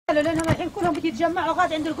لانهم الحين كلهم بيتجمعوا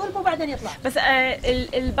غاد عند القلب وبعدين يطلع. بس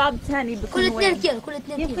البعض الثاني بيكون كل 2 كيلو، كل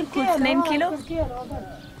 2 كيلو. كل 2 كيلو؟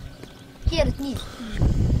 كيلو 2.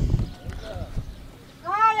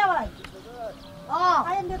 يا ولد.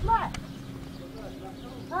 هاي اللي يطلع.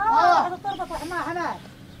 تربط وحماها هناك.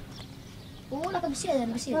 والله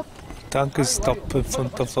بسيط. Tank is stopped in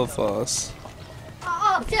front of us.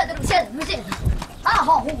 بسيط.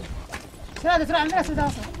 هو. شهادة تروح عند الناس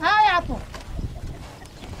وتوصل. هاي عطوا.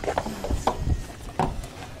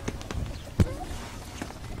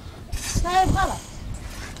 طيب خلاص.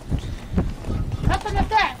 حط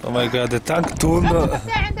المفتاح. Oh my god, the tank turned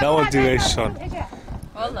in our direction.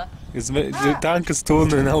 والله. The tank is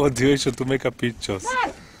turned in our direction to make a pictures.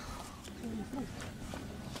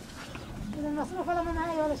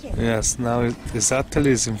 Yes, now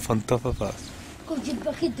exactly is in front of us. كل جد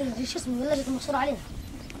أكيد شو اسمه ولا جت مقصورة علينا.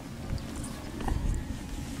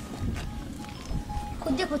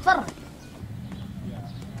 كنت بتفرج.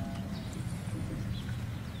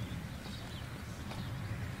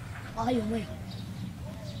 أيوة.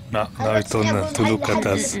 Now he turned to look at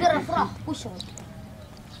us.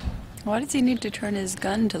 Why does he need to turn his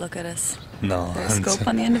gun to look at us? No. There's a scope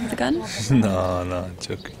on the end of the gun? No,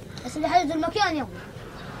 joking. بس اللي حدد المكان يوم.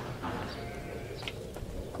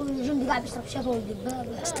 كل جندي قاعد بيشرب شفا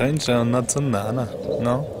والدبابة. Strange, not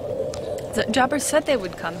no. Jabber said they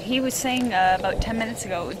would come. He was saying about 10 minutes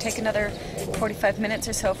ago it would take another 45 minutes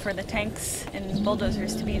or so for the tanks and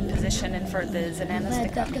bulldozers to be in position and for the Zananas to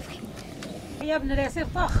come. يا ابني لا يصير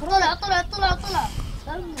فخر. طلع.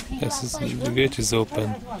 Yes, the gate is open.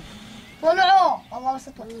 طلعوا. والله بس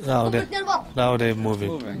طلع. Now they're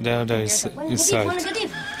moving. Now they're inside.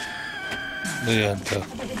 They enter.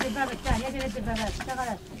 الدبابة الثانية هذه الدبابات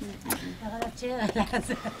اشتغلت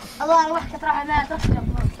الله انا وحكت راح ما تخرب.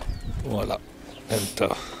 Voilà.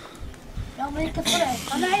 Enter. يوم هيك طلعت.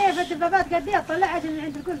 طلعي في الدبابات قديها طلعت من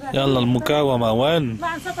عند الكل. يلا المكاومة وين؟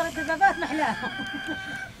 طلع سطر الدبابات محلاها.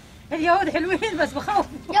 اليهود حلوين بس بخوف.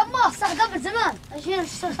 يما صح قبل زمان عشان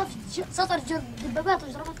سطر الدبابات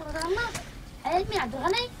وجربت الناس علمي عبد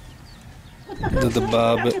الغني.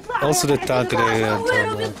 الدبابة. Also the tank there.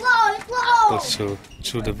 يطلعوا. Let's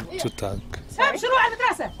show the tank. ابشروا على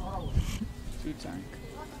المدرسة.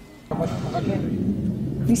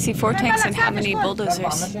 You see 4 tanks and how many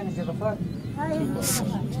bulldozers?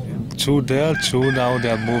 2 there, 2 now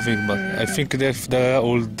they are moving, but I think if there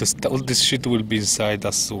all this shit will be inside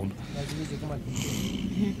us soon.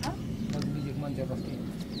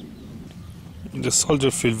 The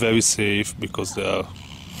soldiers feel very safe because they are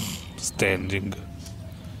standing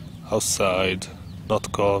outside, not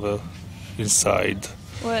cover, inside.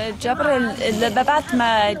 وجبر الدبابات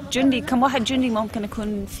مع جندي كم واحد جندي ممكن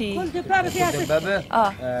يكون في؟ كل دبابة فيها 6.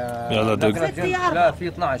 يلا لا في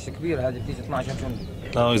 12 كبيرة هذه بتيجي 12 جندي.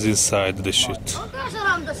 Now is inside the shit.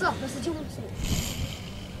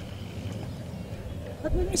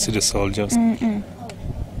 You see the soldiers?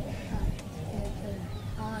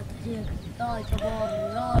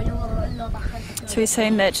 So he's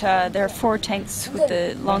saying that there are 4 tanks with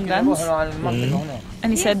the long guns,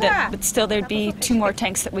 and he said that but still there'd be 2 more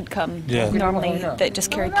tanks that would come normally that just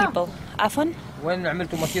carry people. عفوا؟ وين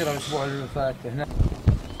عملتوا مسيرة الأسبوع اللي فات هنا؟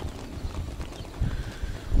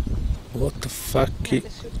 What the fuck?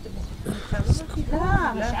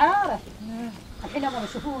 لا مش عارف. الحين لما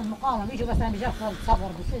يشوفون المقاومة يجوا مثلا بجرفة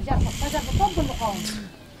صبر بيصير جرفة صدر بطب المقاومة.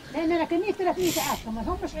 لأننا كمية 300 ساعات كمان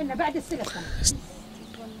هم مش عندنا بعد السلف كمان.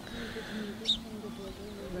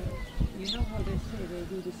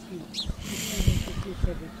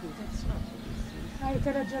 هاي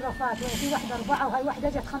 3 جرافات في واحدة 4 وهاي واحدة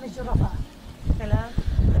جت 5 جرافات.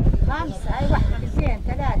 5 هاي واحدة 2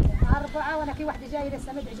 3 4 وانا في واحدة جاية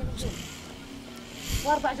لسه مدعجة من جد.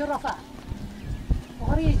 و4 جرافات.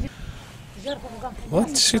 وغريج جرفة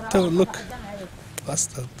What shit? Look,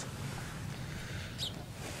 bastard.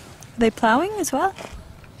 Are they plowing as well?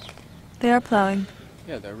 They are plowing.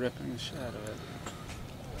 Yeah, they're ripping the shit out of it.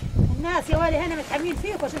 الناس يا ولي هنا متحمين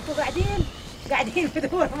فيكم شفتوا قاعدين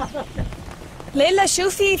بدور مصر. ليلى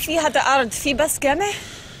شوفي في هذا أرض في بس قمح؟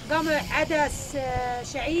 قمح عدس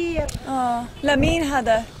شعير. لمين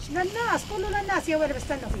هذا؟ للناس كله للناس يا ولي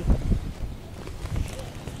بستنوا فيه.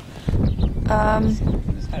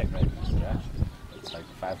 It's height, right? It's like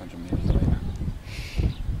 500 meters away.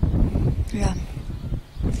 Yeah.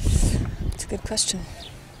 It's a good question.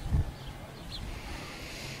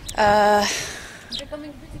 They're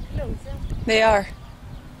coming pretty close, huh? They are.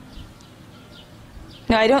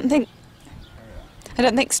 No, I don't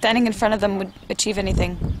think standing in front of them would achieve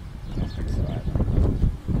anything.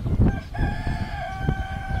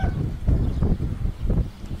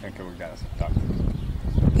 I think we got us a duck.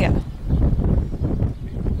 Yeah.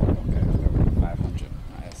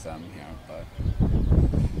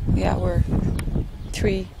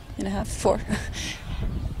 3.5, 4,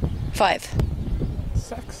 5.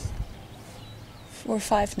 6. 4 or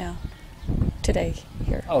 5 now. Today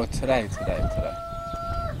here. Oh, today.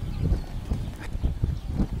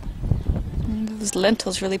 Those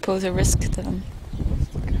lentils really pose a risk to them.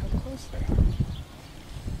 Look at how close they are.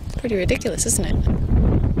 Pretty ridiculous, isn't it?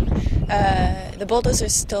 The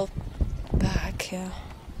bulldozers still back, yeah.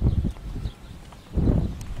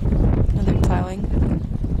 Another plowing.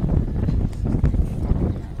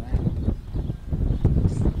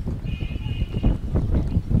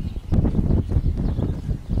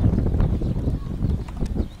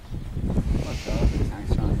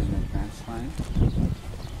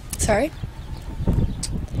 Sorry?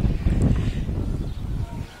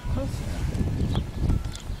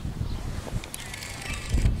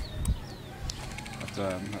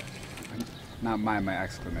 Not mind my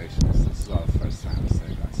exclamations. This is all the first time I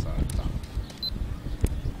saw it done.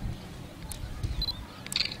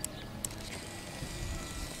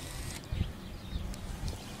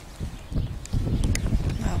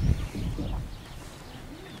 Wow.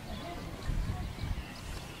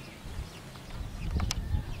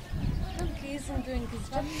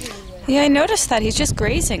 Yeah, I noticed that. He's just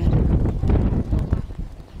grazing.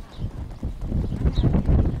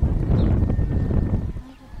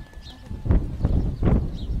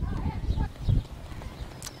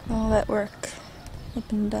 All that work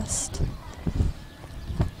up in dust.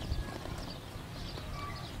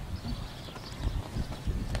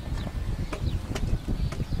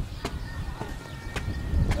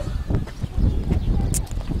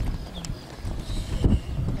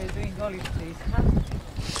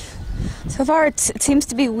 So far it seems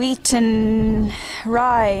to be wheat and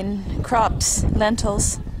rye and crops,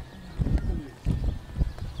 lentils.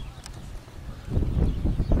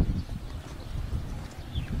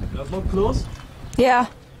 That's not close? Yeah.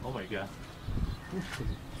 Oh my god.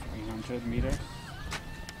 300 meters.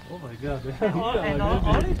 Oh my god. And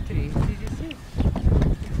olive trees, did you see?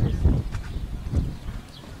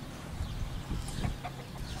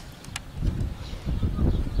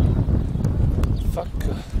 Fuck.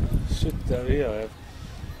 Shit, they're here.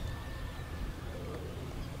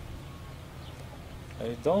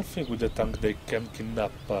 I don't think with the tank they can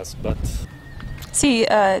kidnap us, but... See,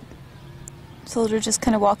 soldier just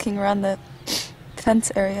kind of walking around the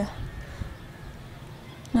fence area.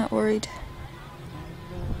 Not worried.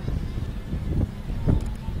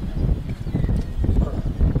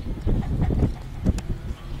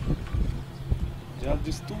 They are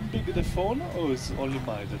just too big the phone, or is it only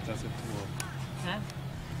mine that doesn't work? Huh?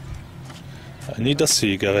 I need a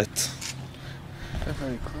cigarette. They're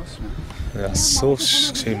very close now. They are so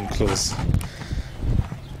close.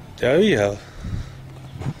 They are here.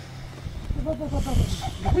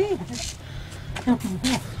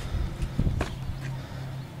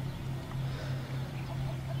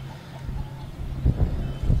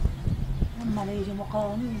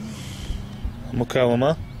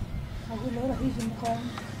 مقاومة.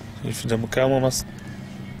 If the مقاومة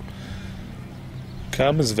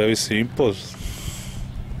cam is very simple.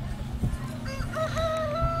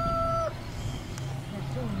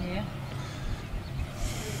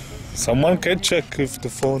 Someone can check if the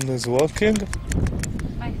phone is working.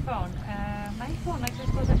 My phone, I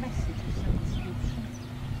just got a message with some description.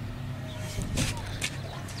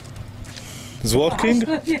 Is working?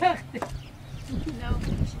 No.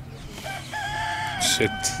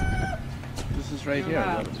 Shit. This is right here.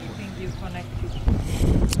 I think you connected.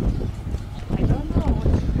 I don't know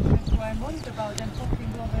what I'm worried about them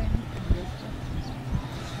popping over anything.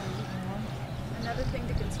 Another thing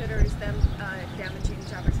to consider is them damaging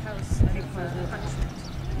Jarrah's house for punishment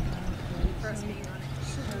for us being on it.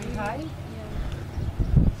 Very high? Yeah.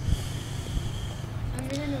 I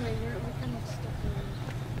mean, anyway, we're kind of stuck in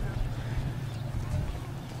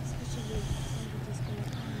especially somebody just gonna.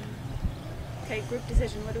 Okay, group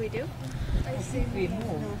decision. What do we do? I think we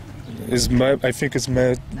move. I think it's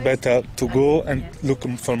better to go and look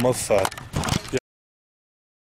from afar.